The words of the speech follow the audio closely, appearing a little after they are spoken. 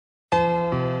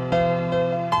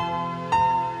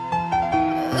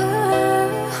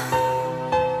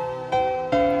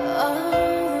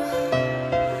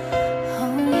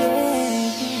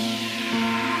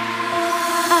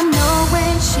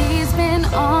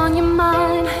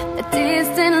A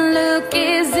distant look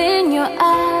is in your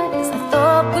eyes. I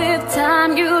thought with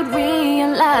time you'd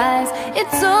realize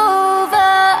it's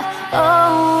over,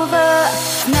 over.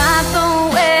 Not the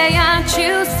way I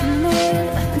choose to live,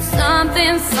 and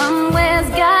something somewhere's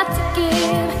got to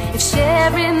give. If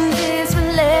sharing this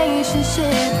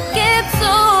relationship gets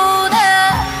older,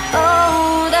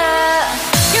 older.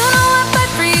 You know I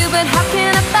fight for you, but how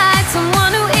can I fight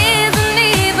someone who isn't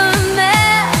even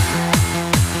there?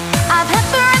 I've had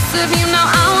the rest of you, now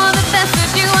I want the best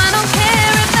of you. I don't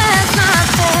care if that's not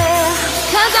fair,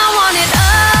 'cause I want it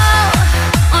all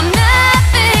or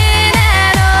nothing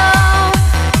at all.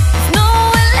 There's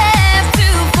nowhere left to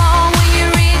fall when you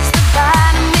reach the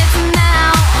bottom. It's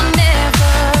now or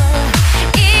never.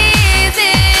 Is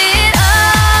it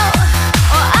all,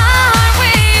 or are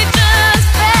we just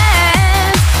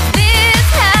friends? This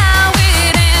how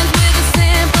it ends, with a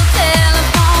simple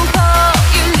telephone call.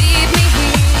 You leave me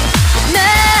here with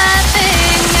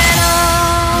nothing at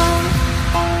all.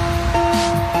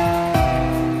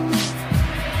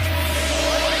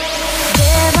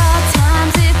 There are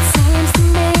times it seems to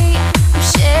me I'm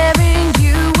sharing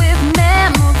you with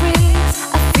memories.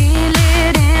 I feel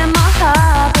it in my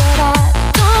heart, but I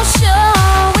don't show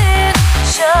it,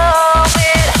 show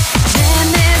it. Then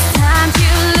there's times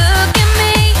you look at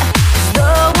me as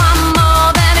though I'm all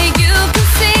that you can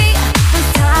see. There's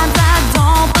times I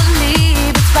don't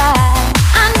believe it's right.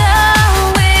 I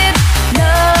know it,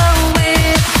 know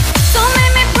it. So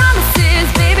make me promises,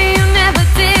 baby, you never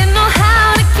did know how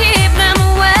to keep them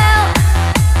well.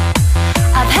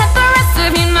 I've had the rest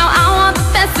of you, now I want the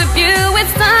best of you.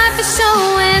 It's time for show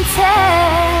and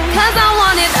tell, 'cause I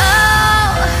want it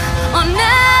all or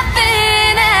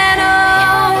nothing at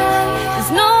all.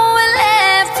 There's nowhere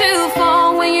left to fall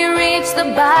when you reach the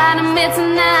bottom. It's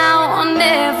now or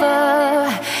never.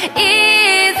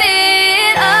 Is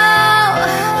it all,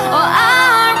 or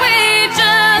are we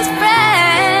just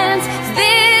friends? Is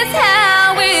this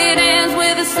how it ends,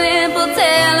 with a simple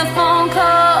telephone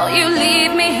call? You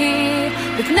leave me here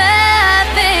with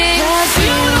nothing. 'Cause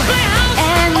you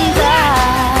and I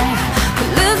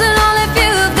could lose it all if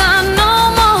you've got no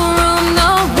more room, no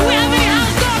room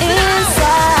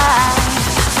inside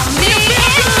me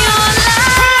in your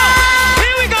life.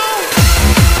 Here we go.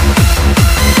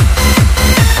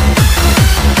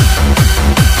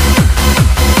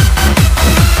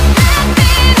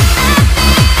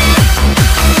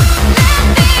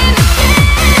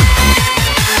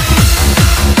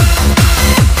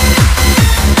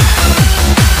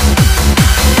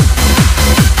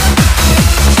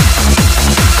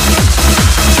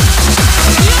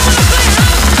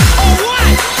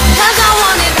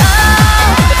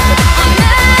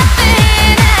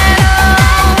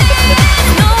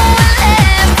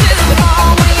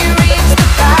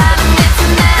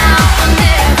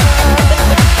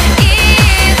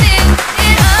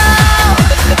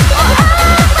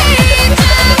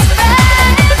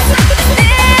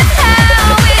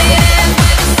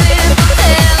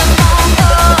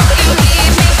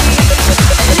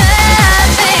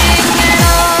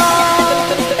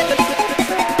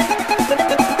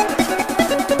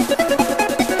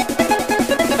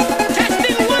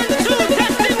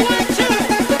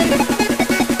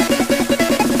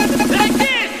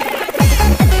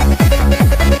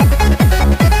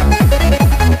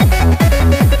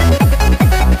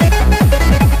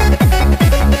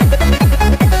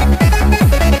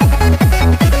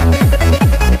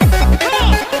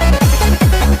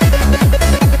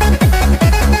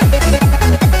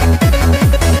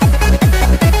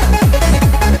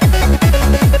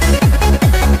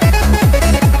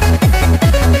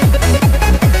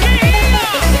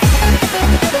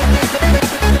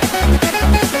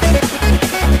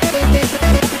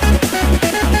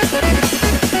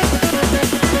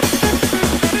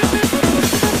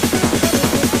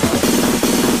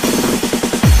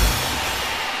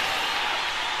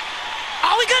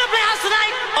 Are we gonna play house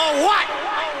tonight or what?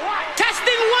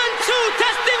 Testing 1, 2,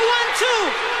 testing 1, 2.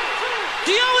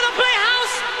 Do y'all wanna play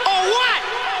house or what?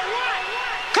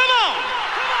 Come on.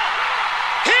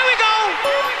 Here we go.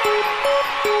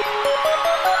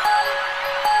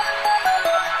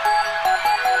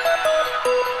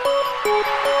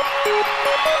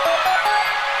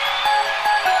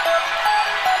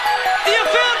 Do you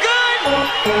feel good?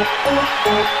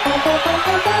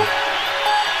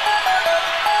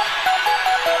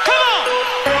 Come on.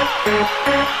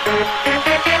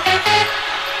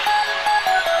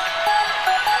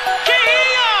 Can't hear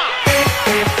y'all.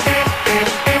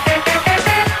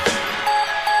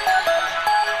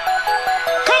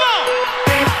 Come on.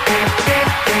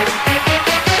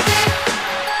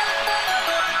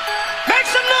 Make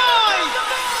some noise.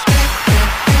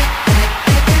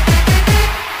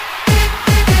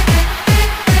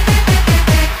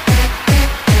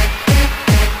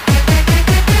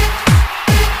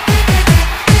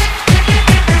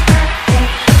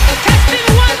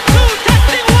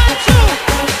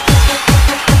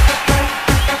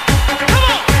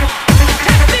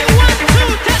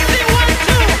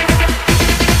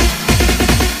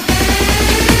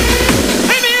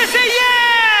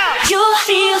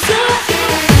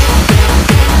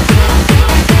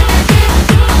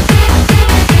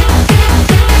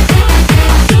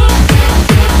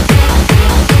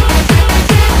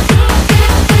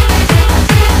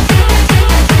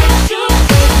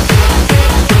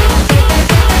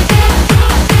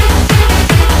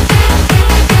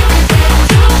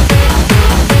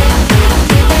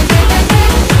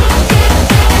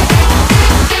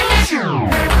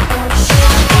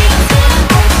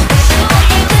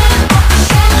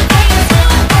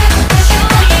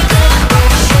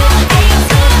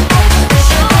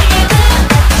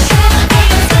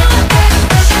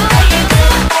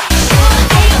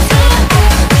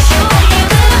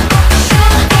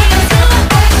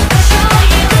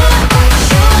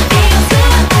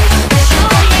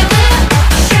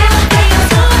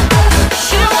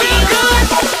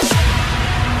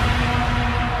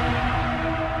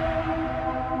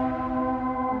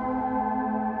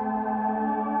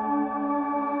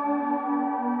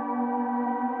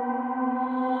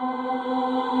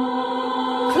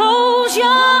 Close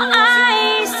your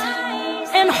eyes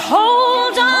and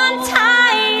hold on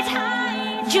tight.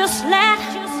 Just let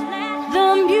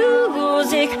the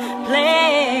music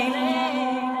play.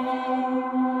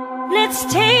 Let's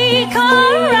take a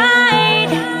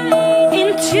ride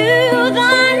into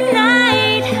the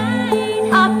night,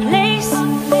 a place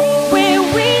where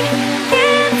we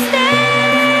can stay.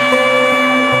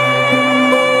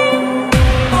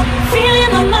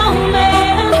 Feeling the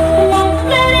moment, won't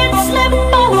let it slip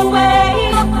away.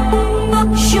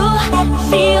 Sure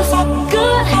feels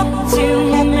good to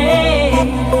me.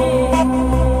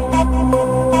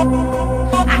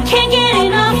 I can't get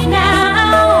enough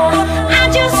now. I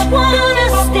just wanna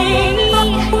stay.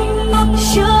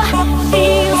 Sure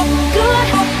feels good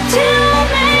to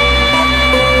me.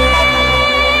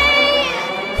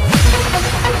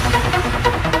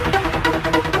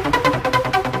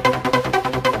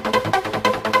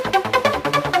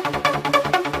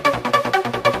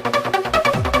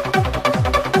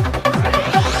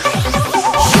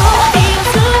 Sure feels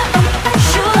good.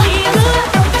 Sure feels good.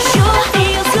 Sure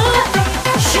feels good.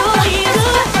 Sure feels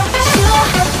good. Sure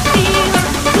feels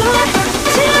good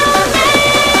to me.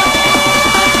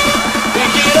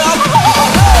 Pick it up.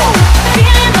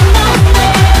 Feeling the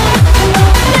moment,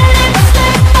 won't let it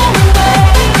slip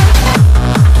away.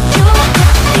 Sure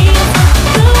feels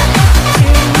good to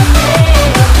me.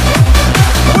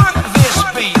 Work this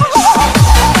beat.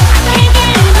 Can't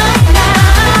get enough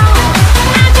now.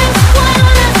 I just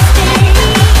wanna stay.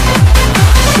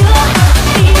 Sure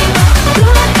feels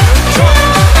good to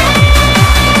me.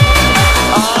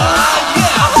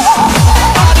 Yeah.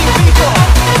 Party people.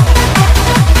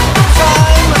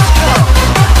 Time has come.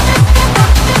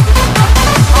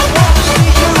 I want to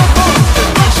see you move to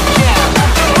this jam.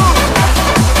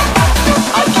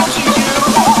 I give to you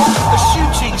a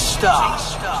shooting star.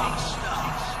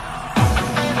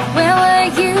 Where were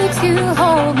you to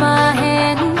hold my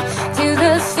hand, do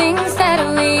the things that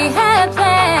we had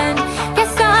planned?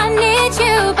 Guess I need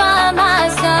you by my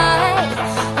side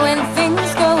when things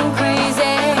go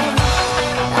crazy.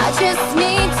 I just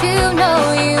need to know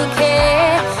you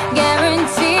care,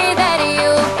 guarantee that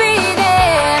you'll be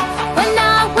there when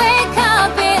I wake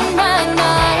up in the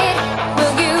night.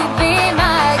 Will you be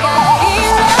my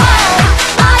guiding light?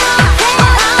 I don't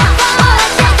care, I'm gonna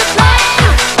take the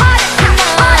plane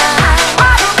tonight.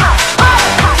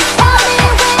 Just tell me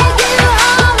where you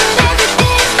are and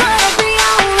everything's gonna be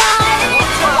alright.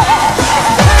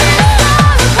 Turn it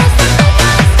on, press the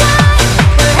midnight sky.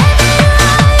 Wherever you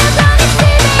are, you're gonna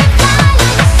see me flying.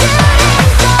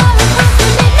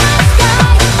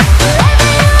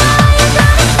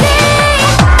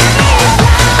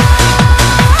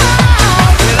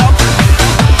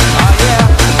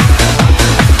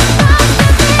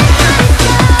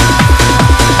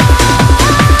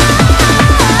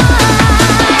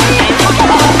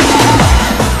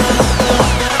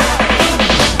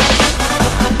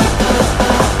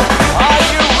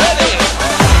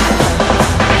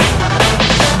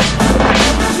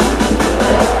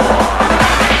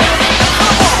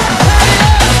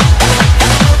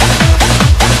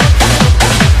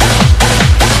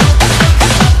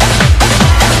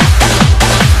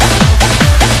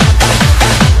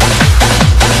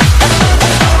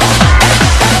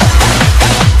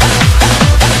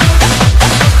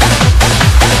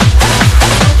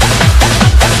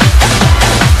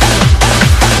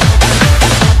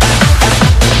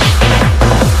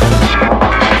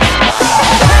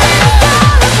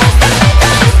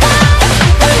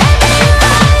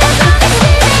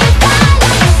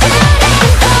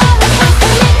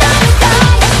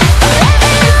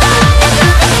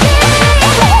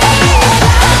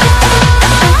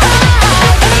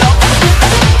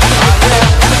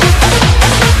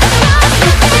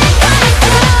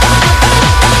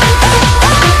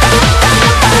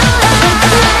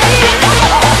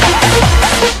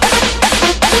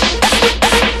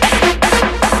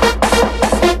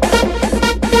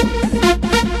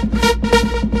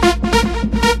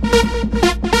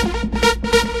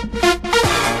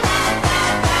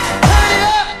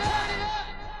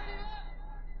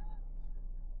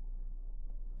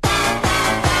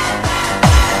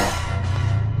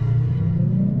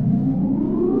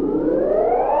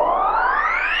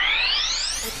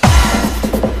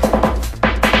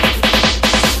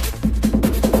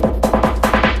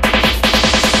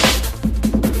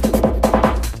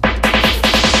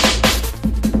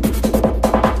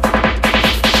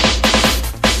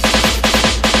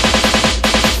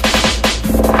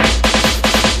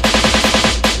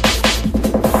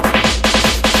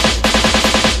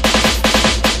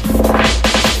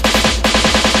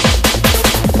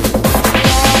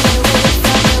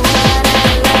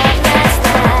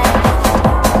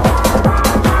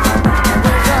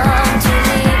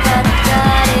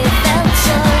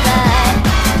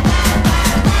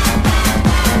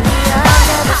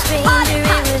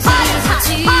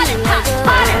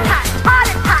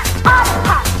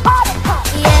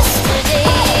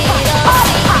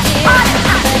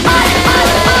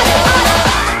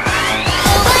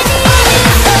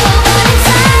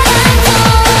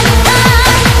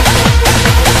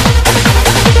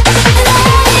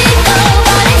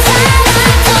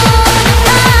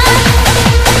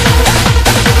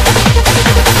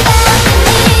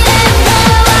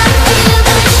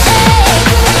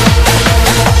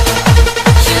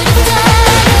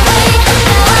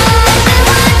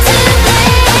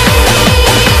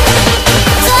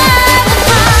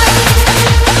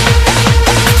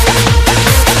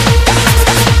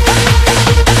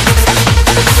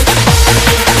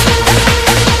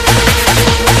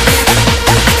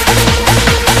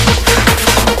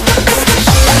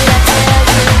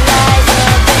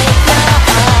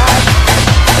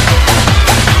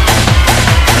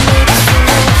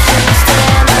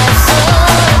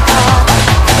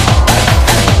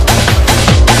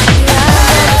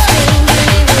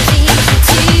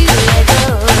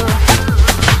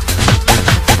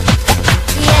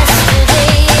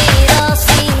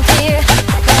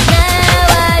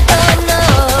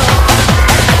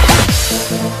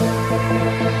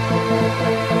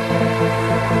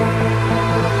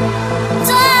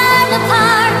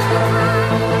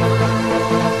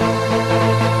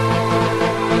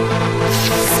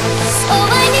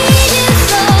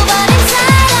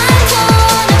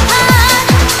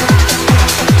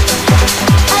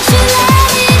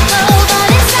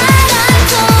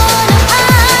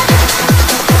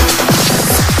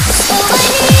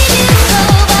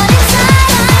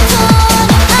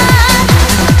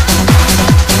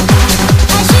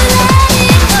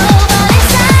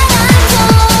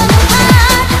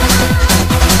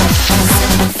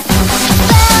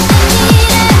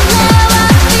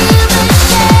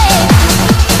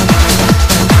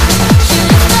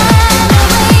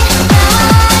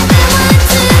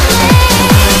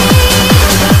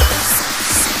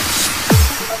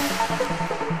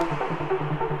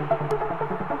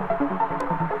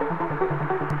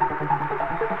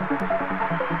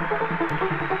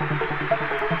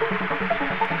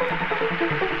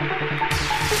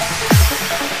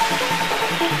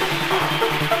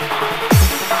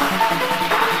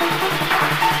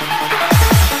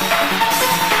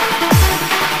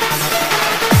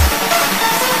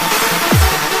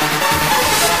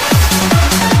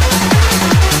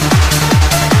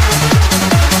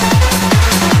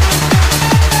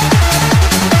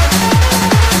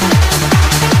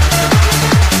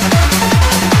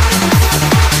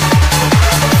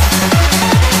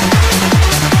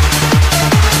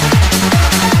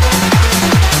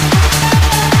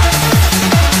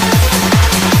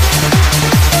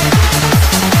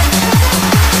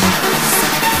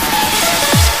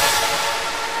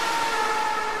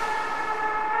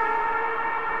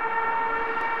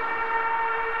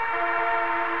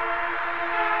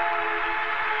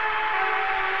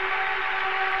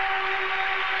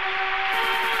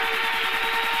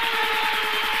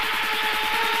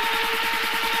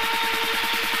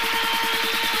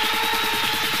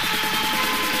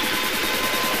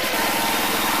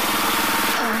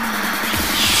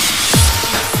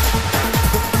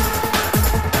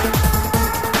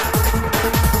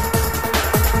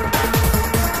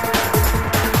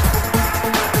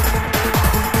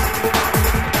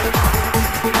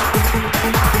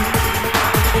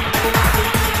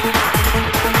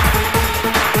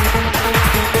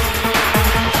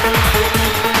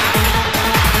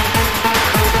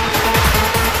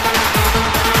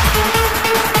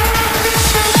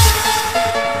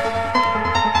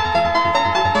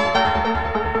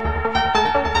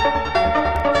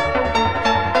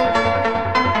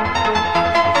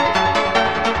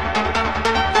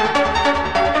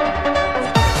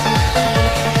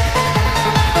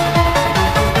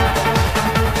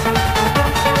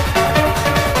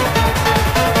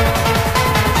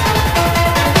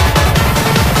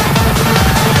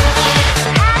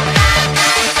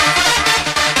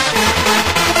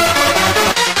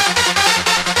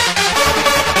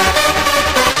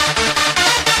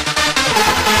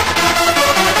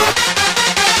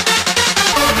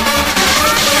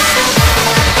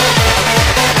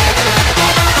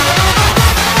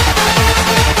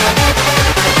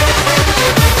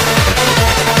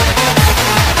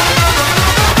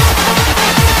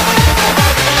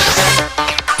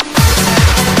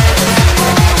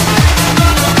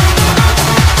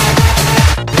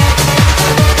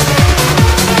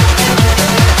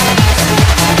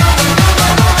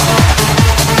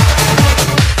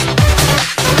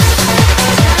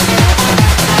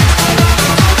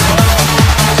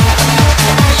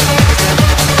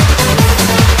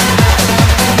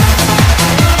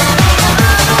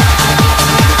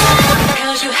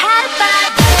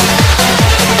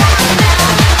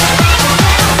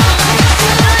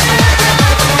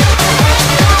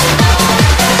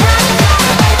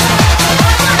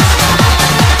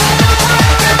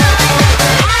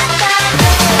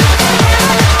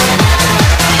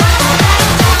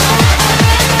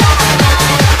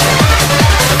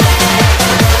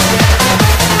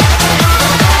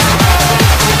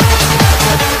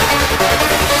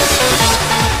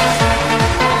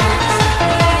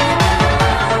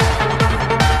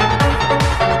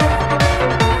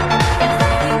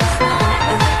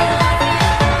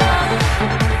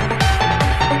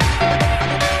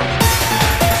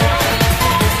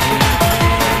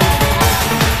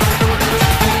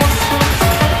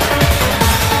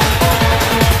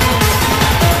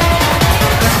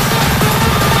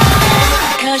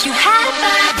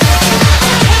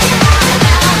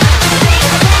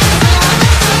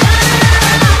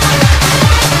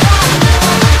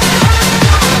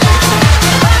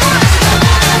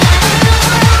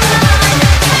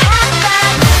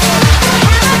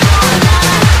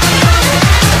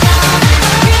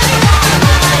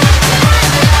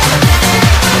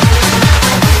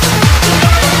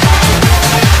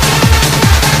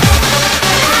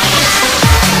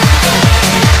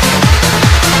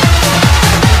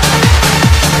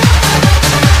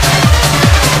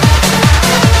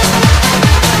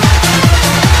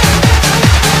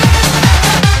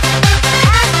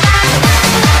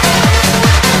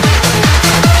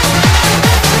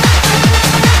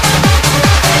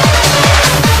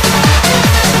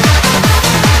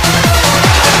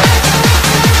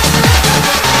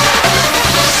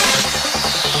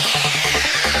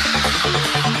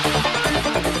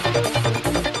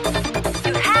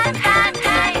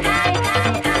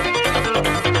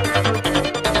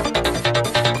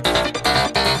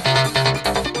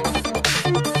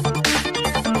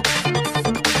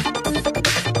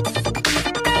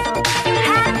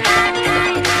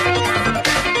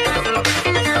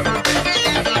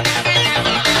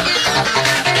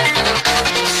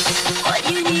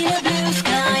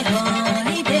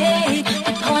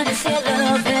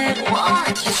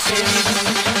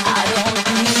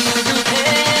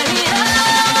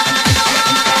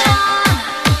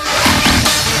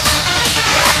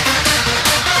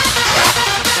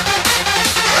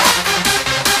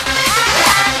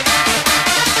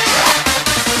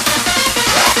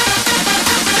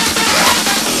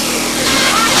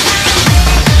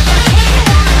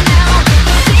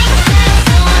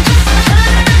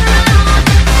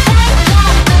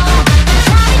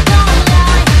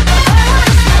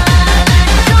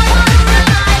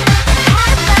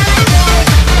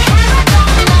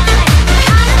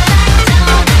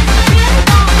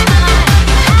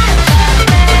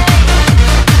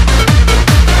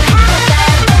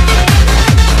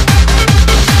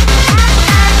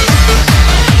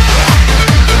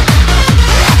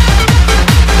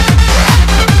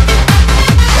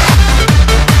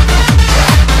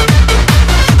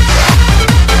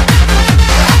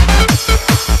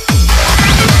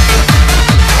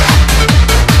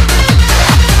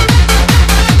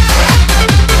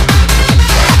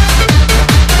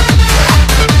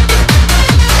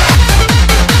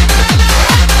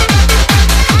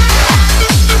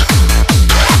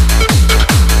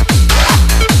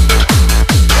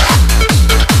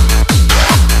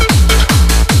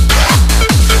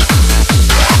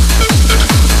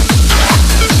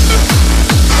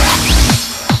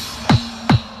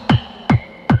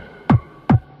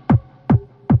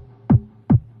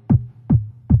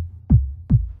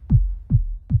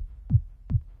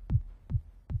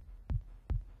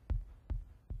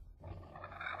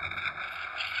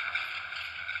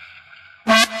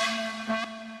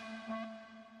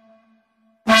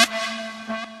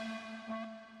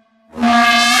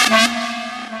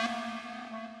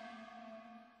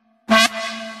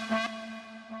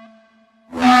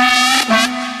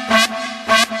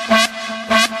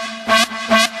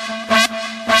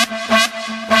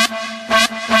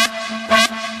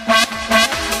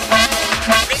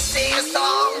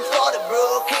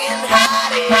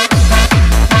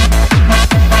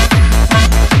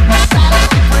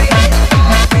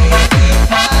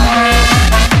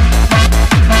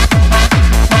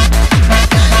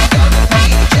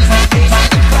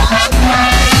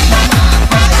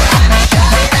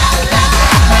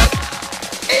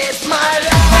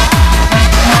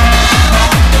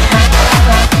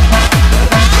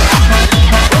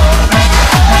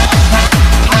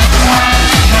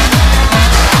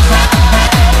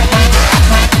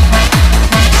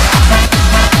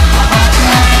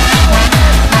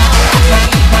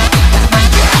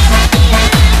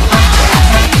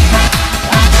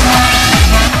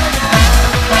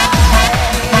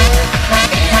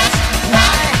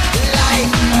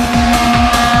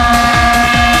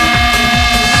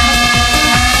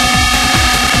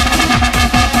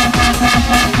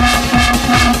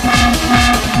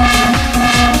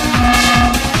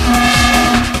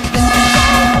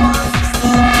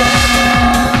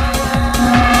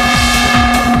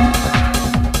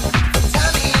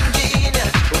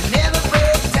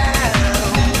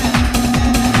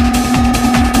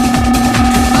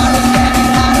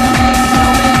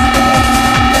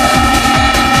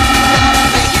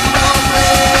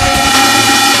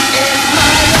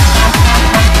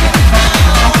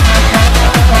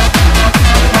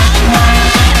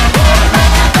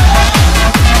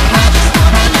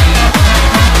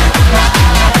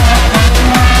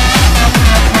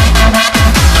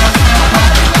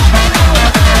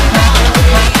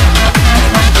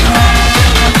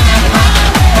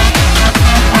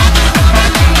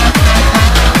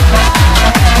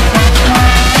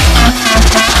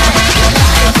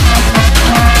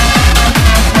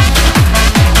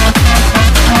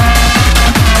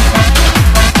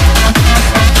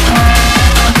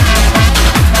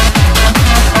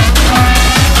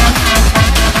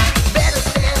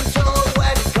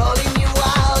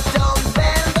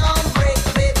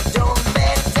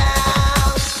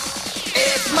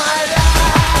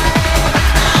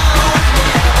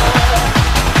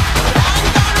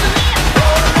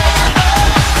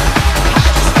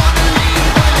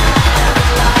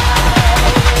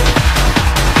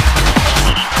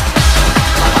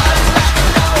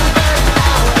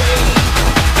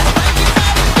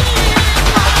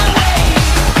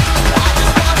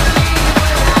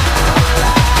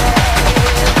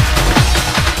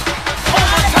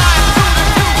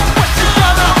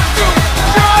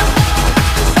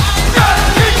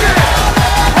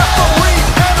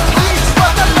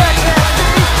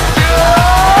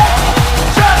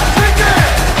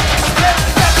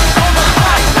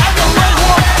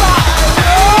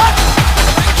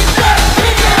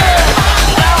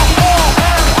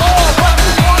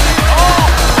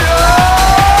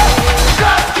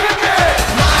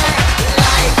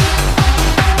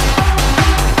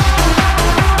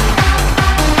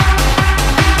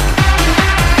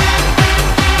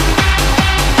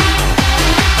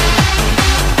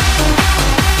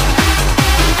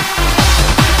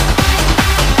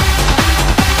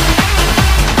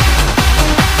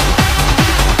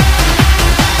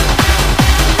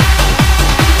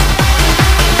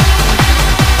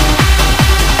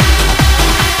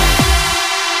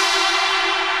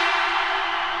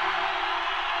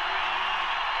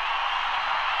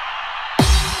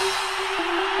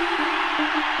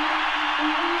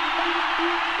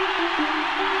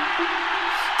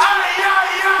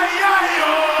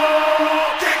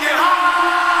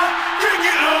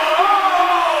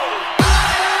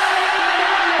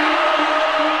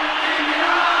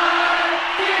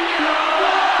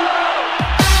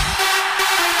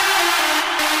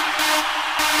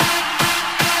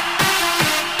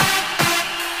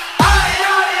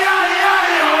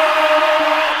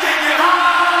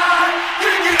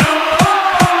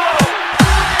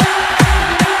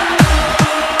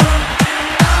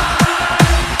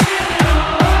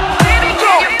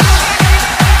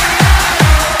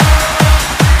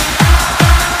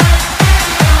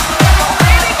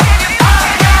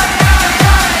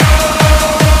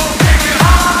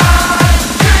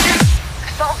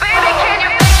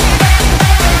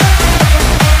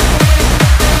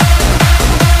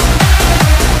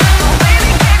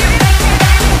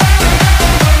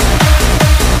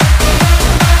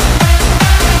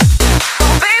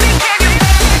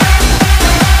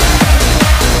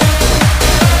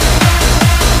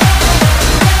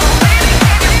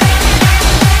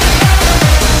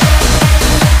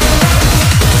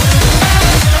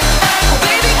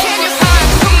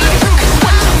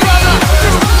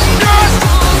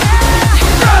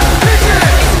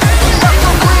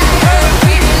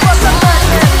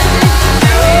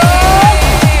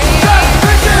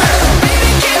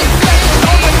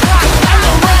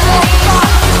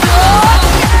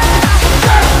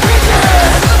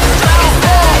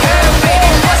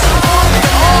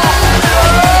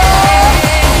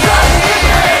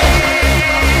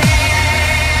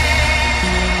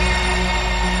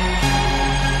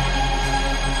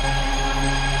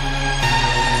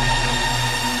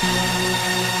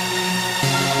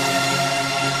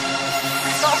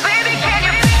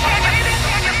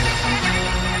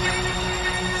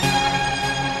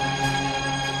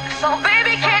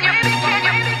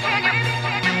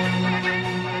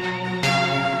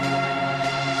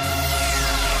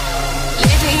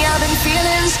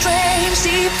 feeling strange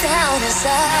deep down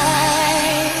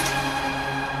inside.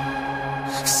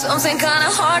 Something kinda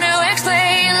hard to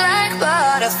explain, like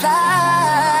butterflies.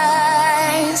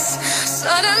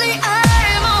 Suddenly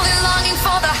I'm only longing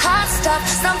for the hot stuff.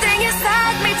 Something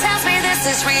inside me tells me this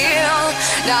is real.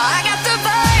 Now I got the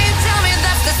vibe, tell me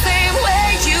that's the same way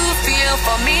you feel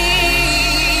for me.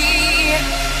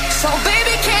 So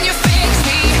baby, can you fix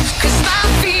me? 'Cause my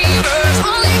fever's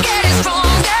only getting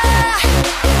stronger.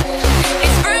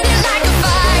 It's burning like a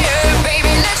fire,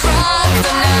 baby, let's rock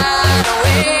the night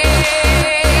away.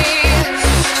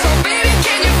 So baby,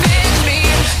 can you fix me?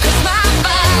 'Cause my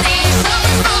body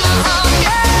suffers from a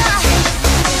hunger.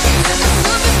 A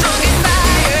super strong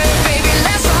desire, baby,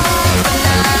 let's rock the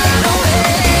night away.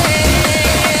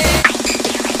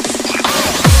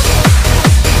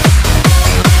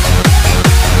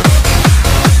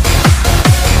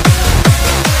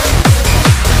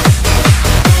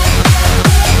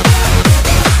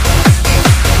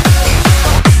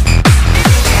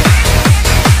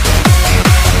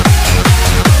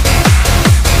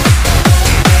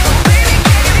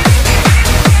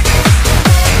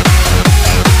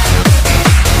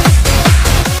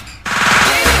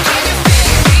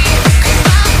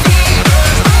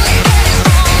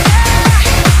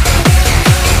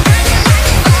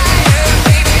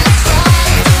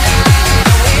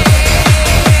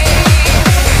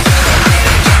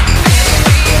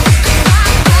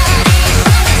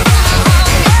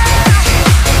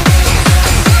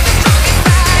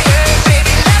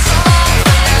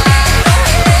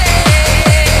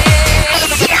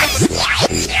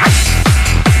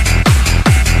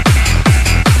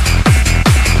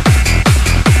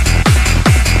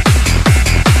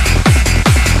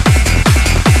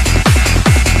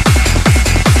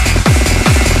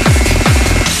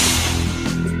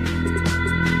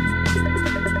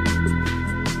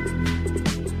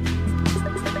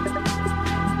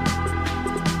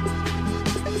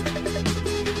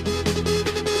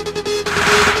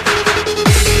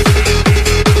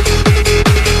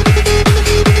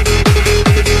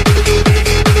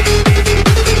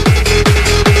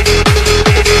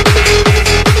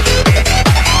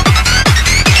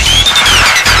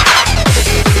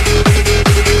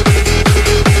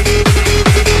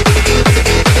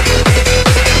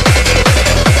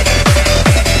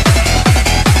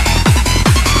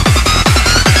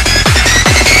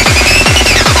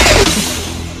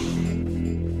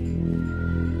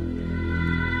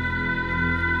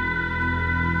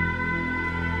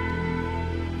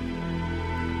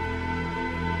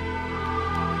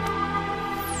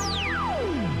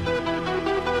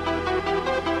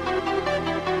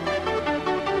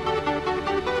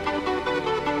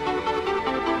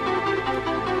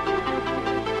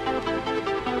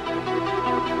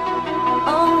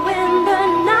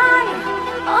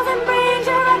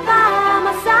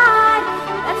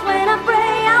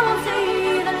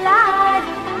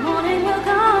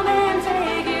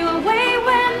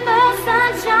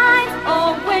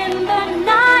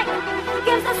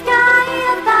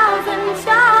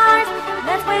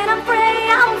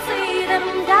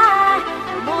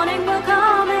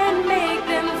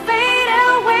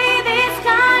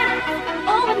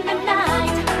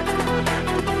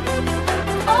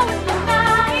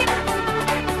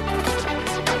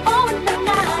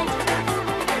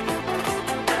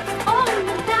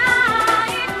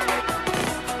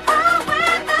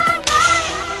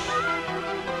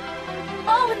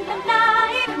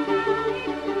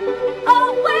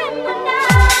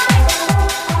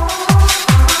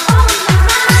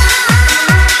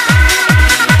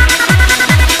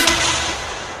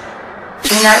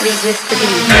 Do not resist the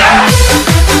beat.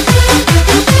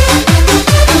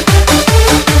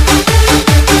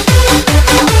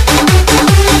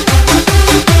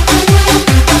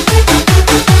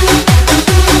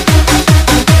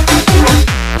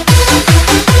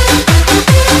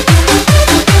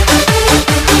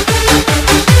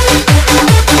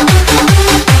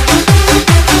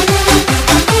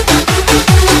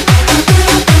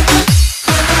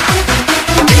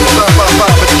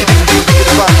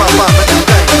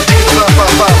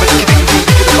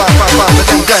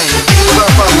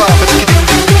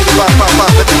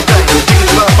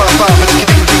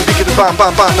 Bam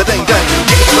bam bam ba ding ding,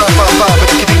 bam bam bam ba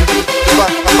ding ding,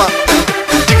 bam bam bam,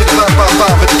 bam bam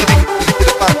bam ba ding ding,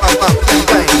 bam bam bam ding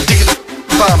ding,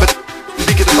 bam ba ding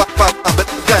bam bam bam ba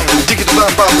ding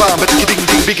bam bam bam ba ding ding,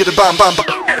 bam bam bam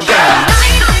ding.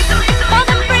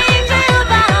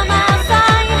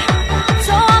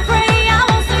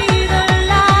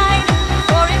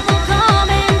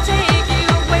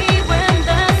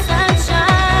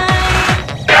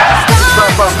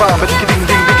 Bam bam bam ba ding ding,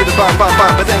 bam bam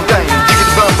bam ba ding ding.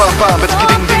 bam, but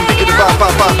ding ding, dig it bam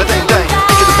bam bam, but ding ding,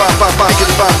 dig it bam bam bam, get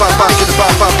it bam bam bam, get it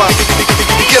bam bam bam.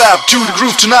 Get up to the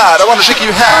groove tonight. I wanna shake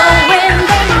your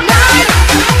hand.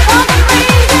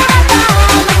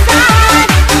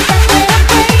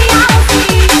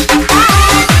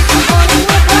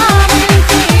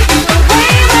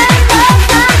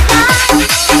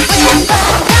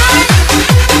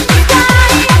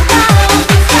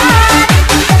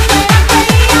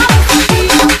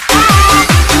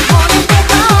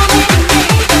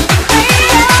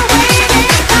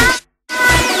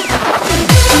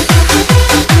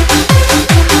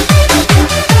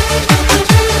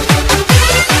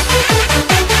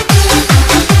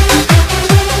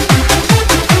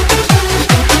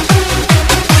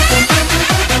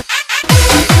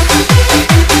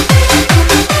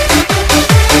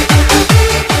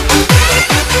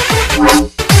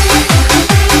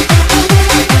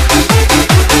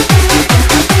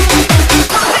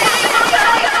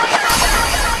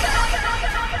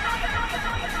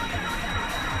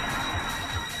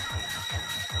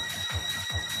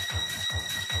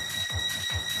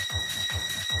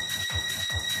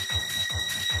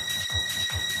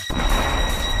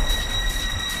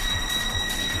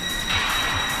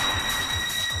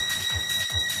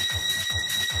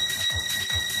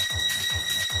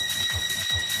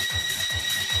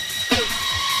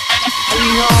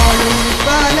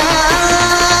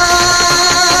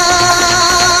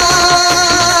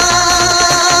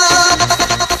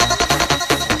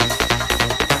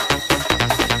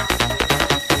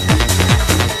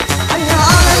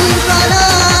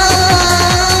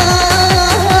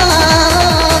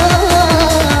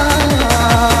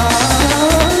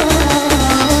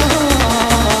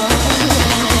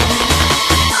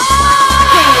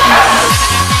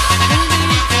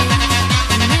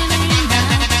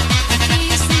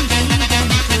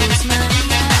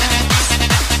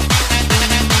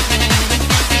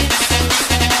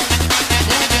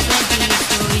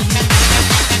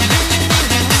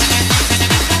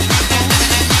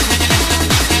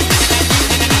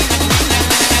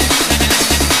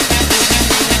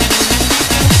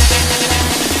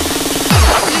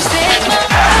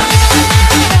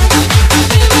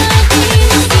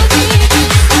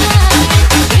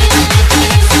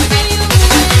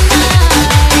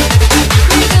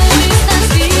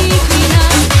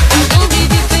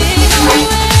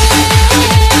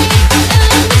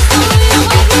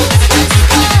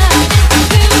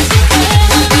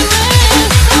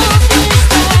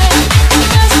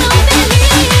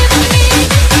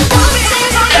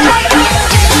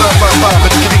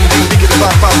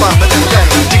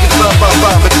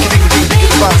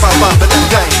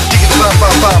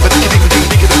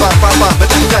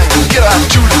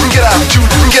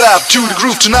 Get up to the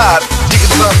groove tonight. Dig it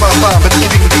bam bam bam, but ding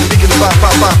ding ding, dig it bam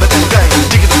bam bam, but ding ding.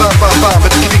 Dig it bam bam bam,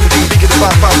 but ding ding ding, dig it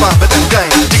bam bam bam, but ding ding.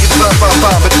 Dig it bam bam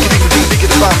bam, but ding ding ding, dig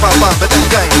it bam bam bam, but ding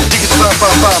ding. Dig it bam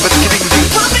bam bam, but ding ding ding.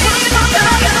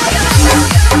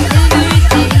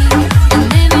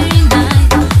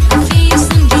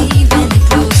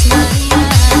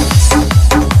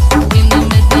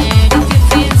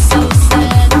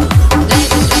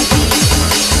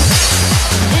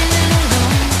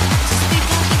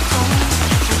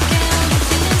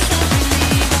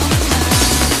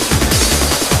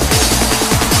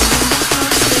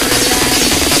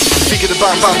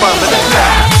 Bam bam bam, but ding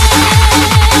ding.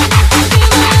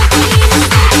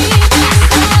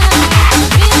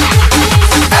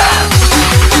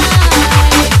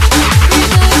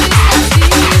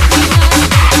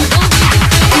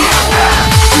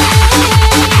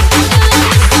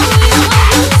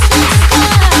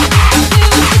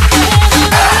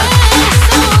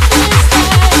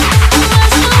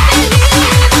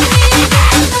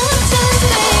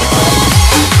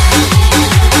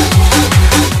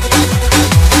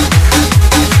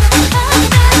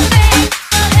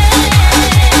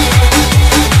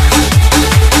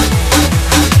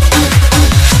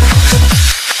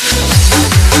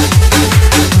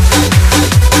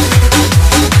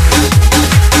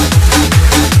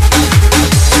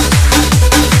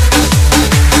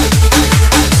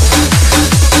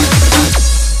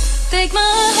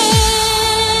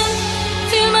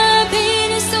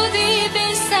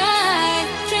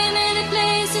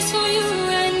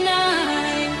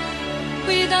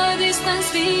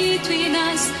 Between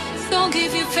us, don't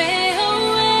give your faith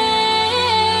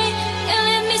away, and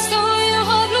let me stow your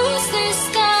heart, lose the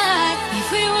sky.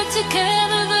 If we were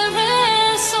together the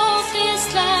rest of this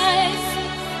life,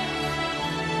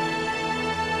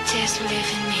 just believe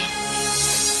in me.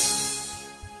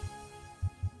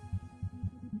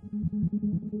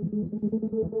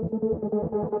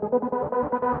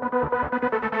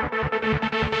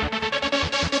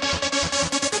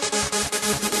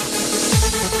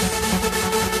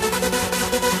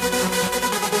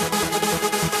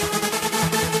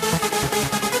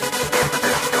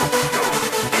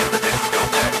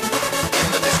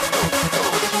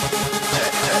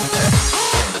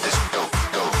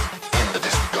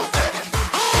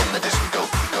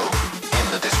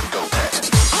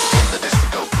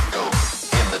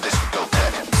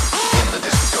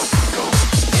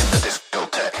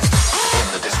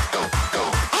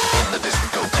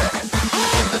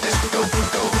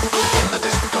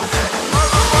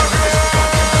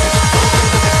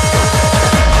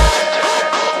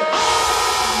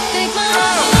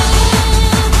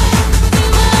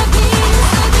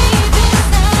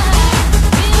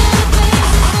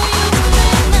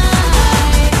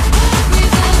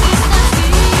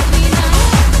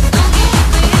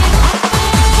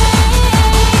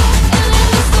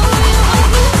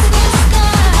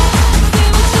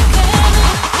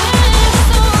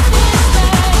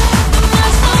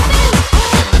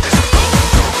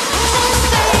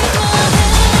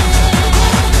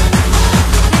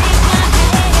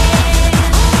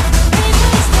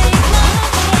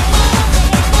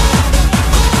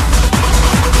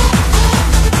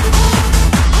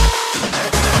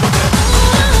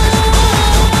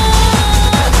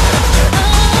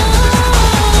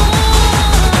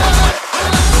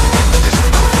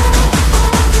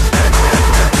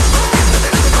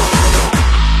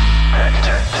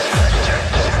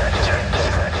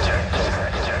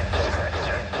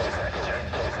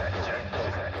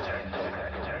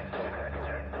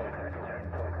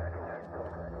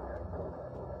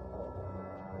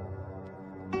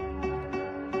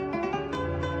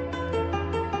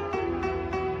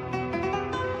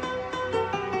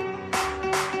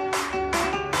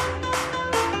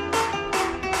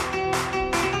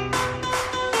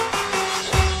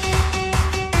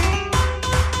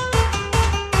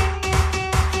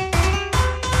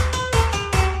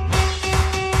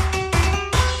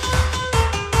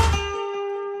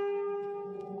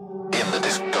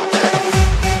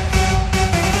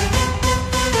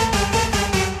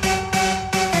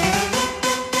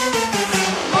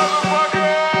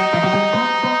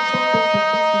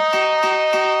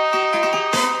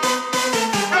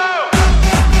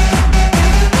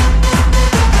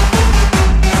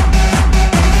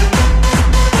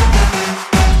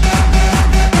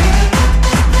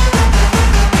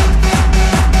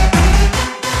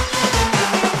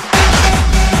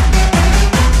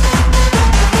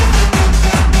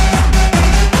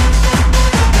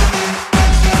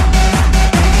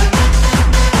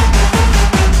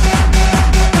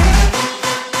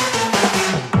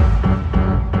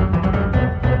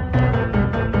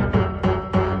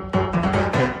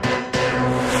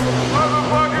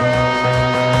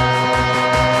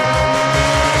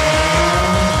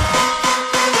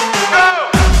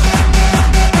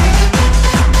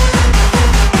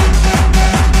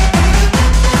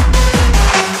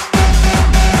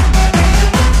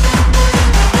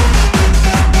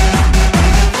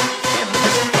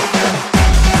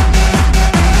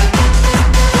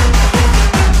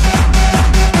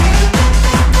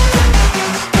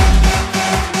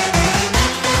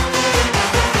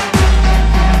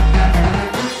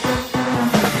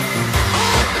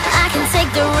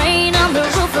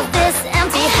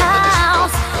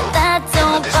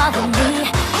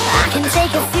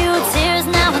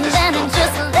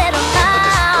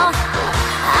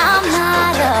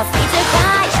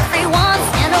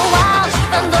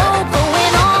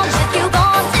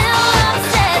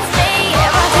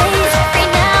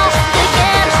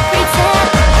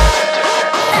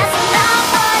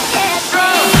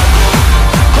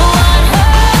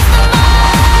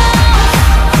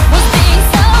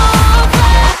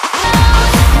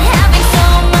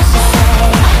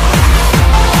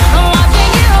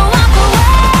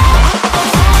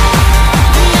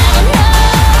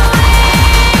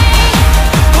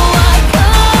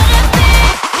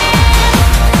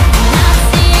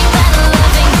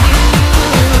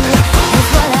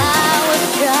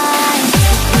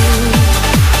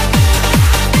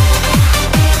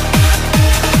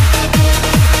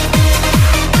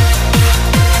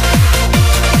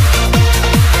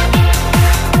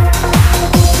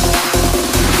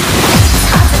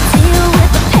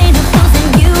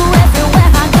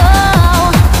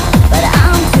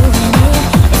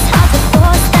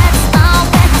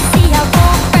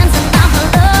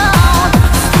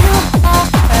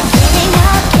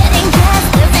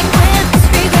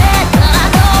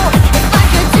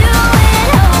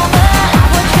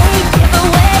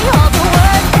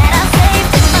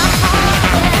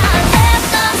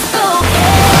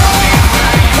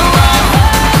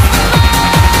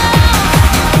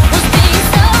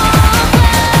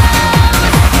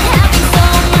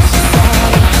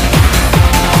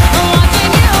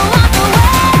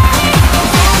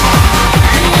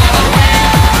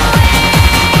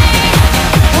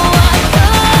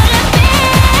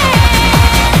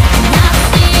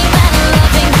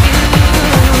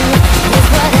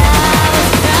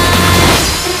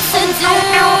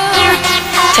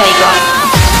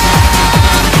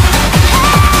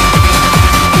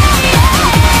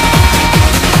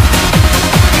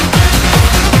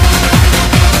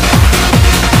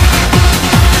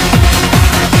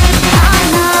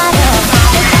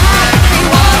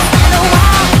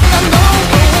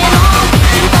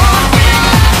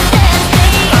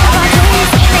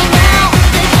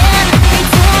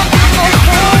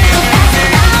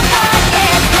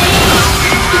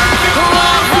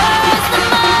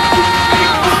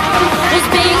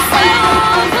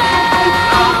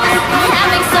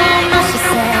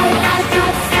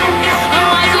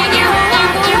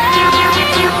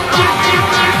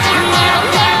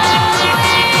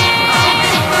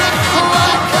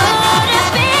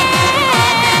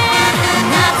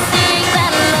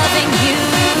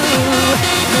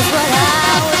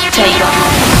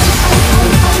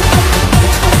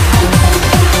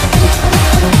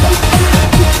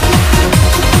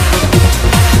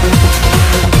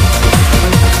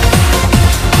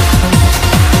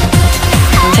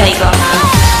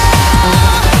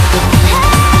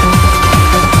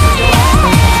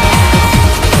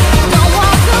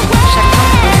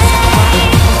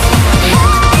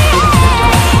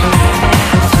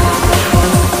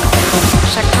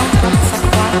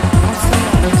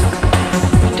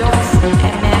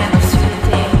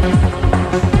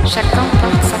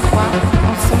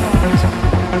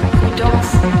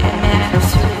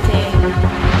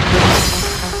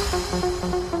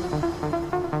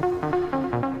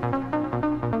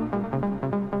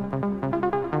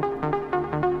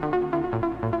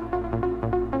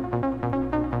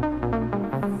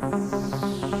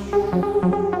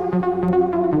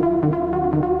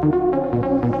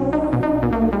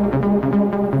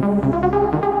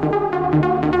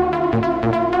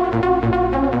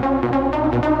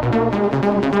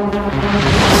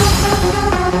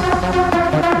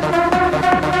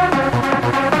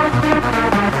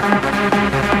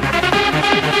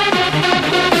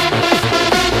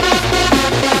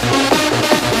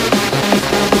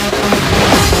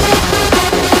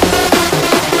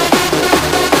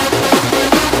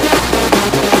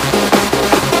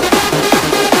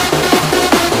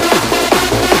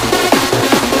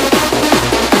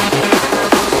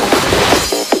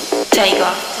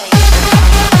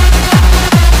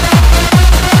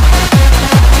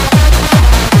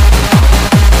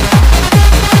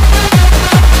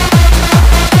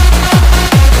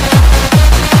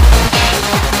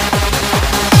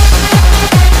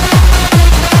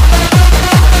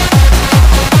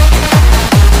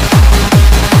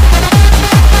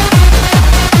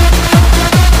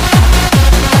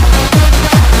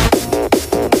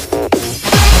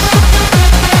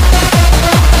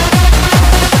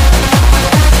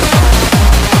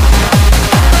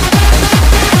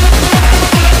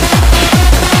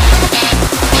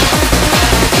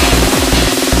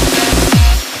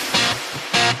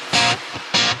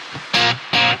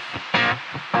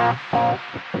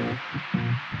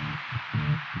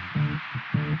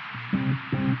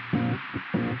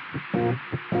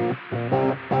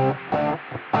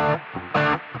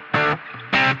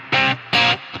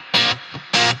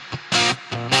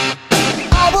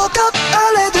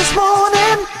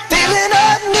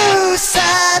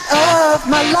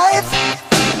 my life.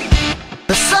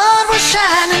 The sun was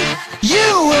shining, you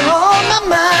were on my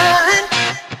mind.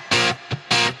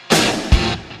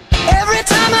 Every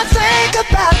time I think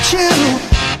about you,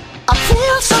 I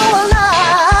feel so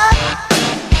alive.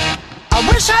 I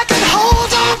wish I could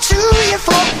hold on to you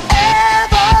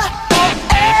forever,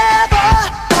 forever,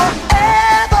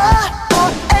 forever,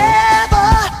 forever,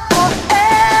 forever,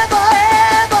 ever,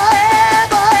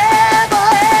 ever, ever,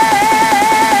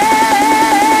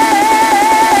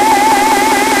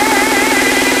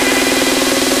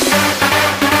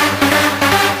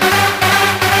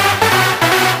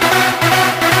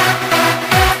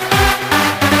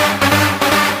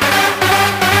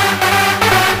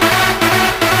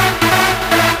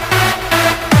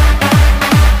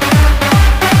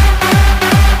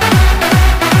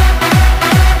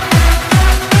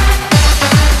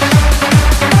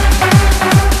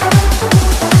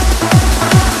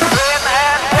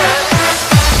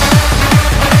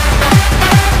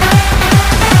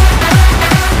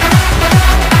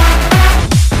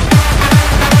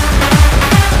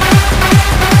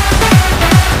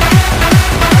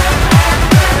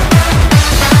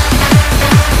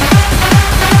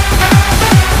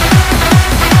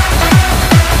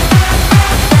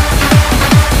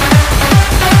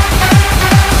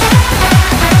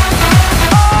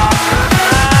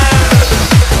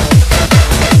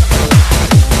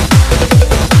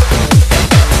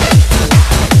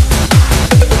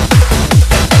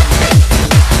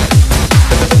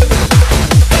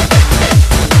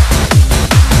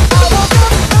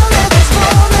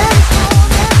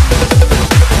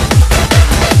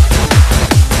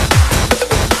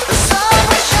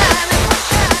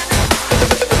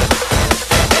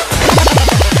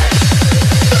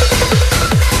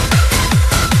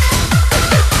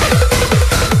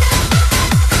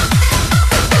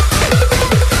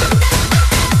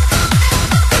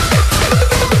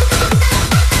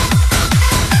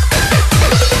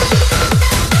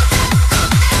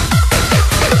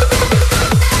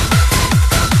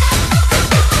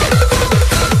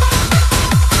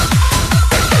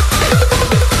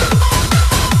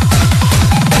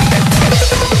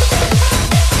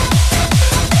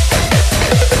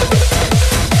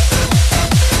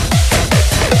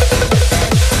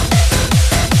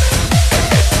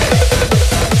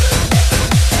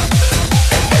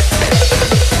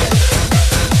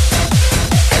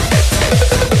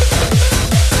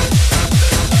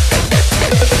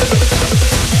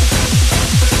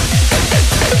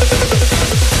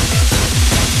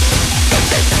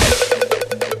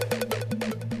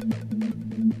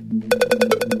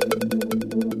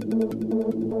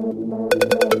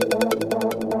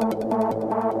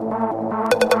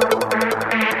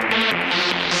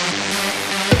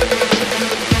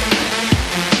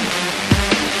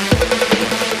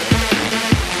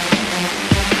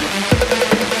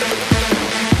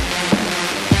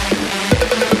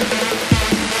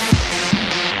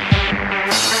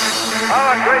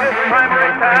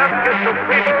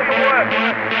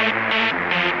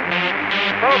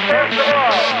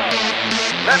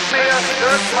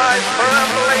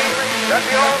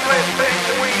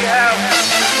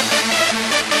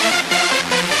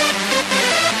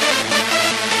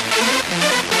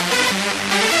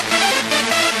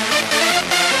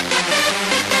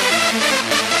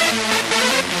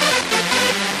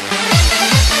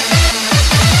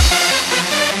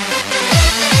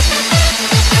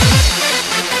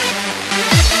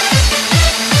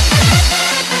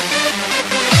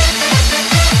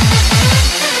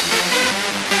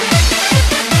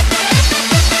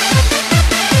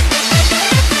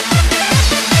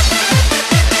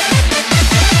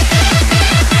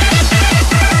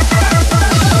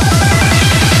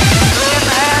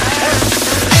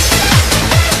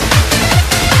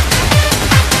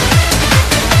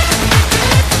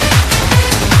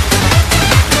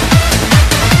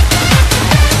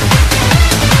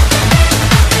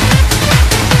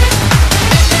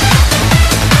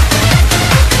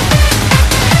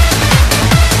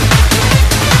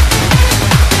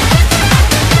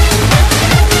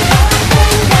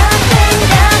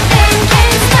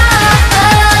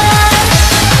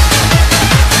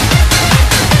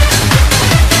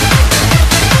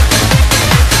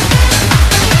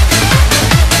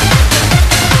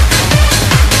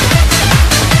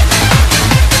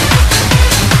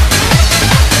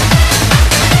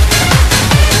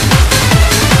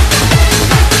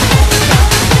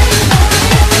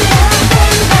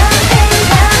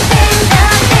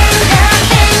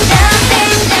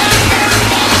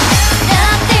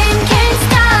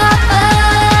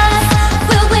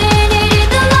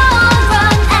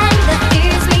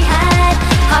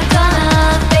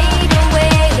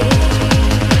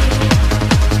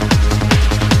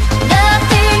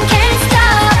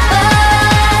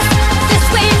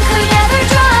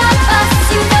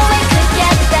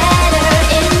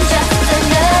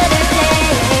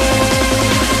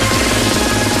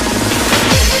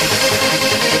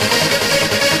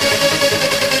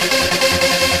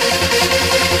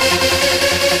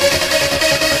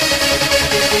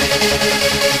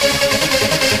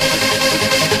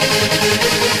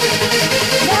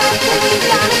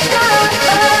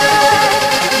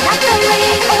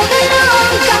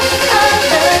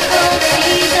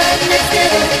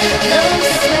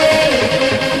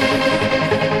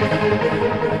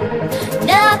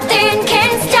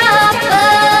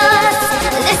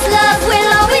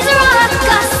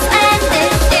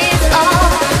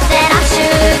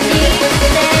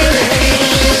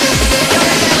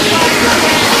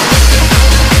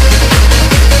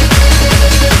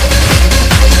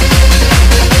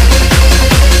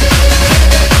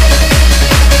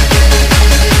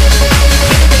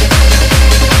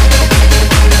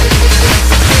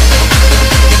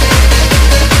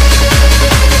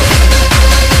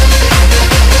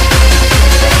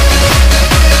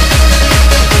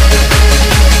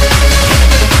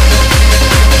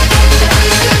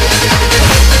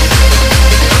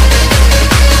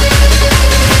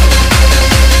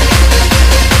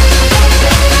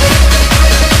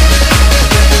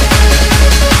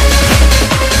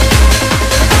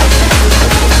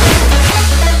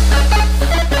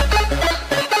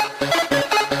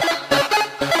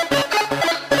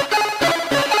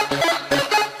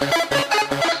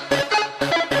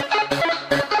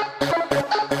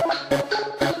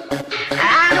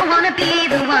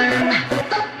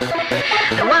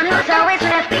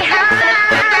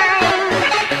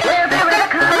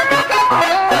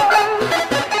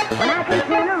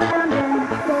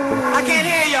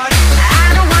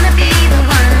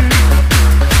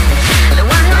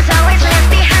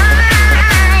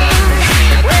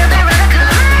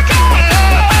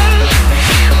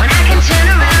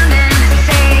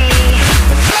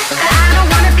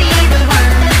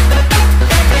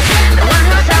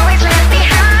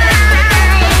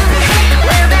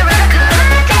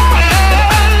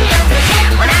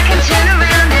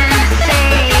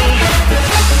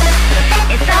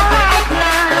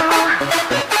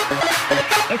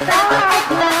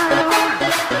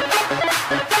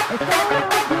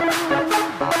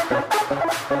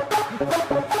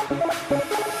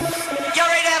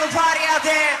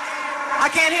 I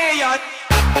can't hear y'all.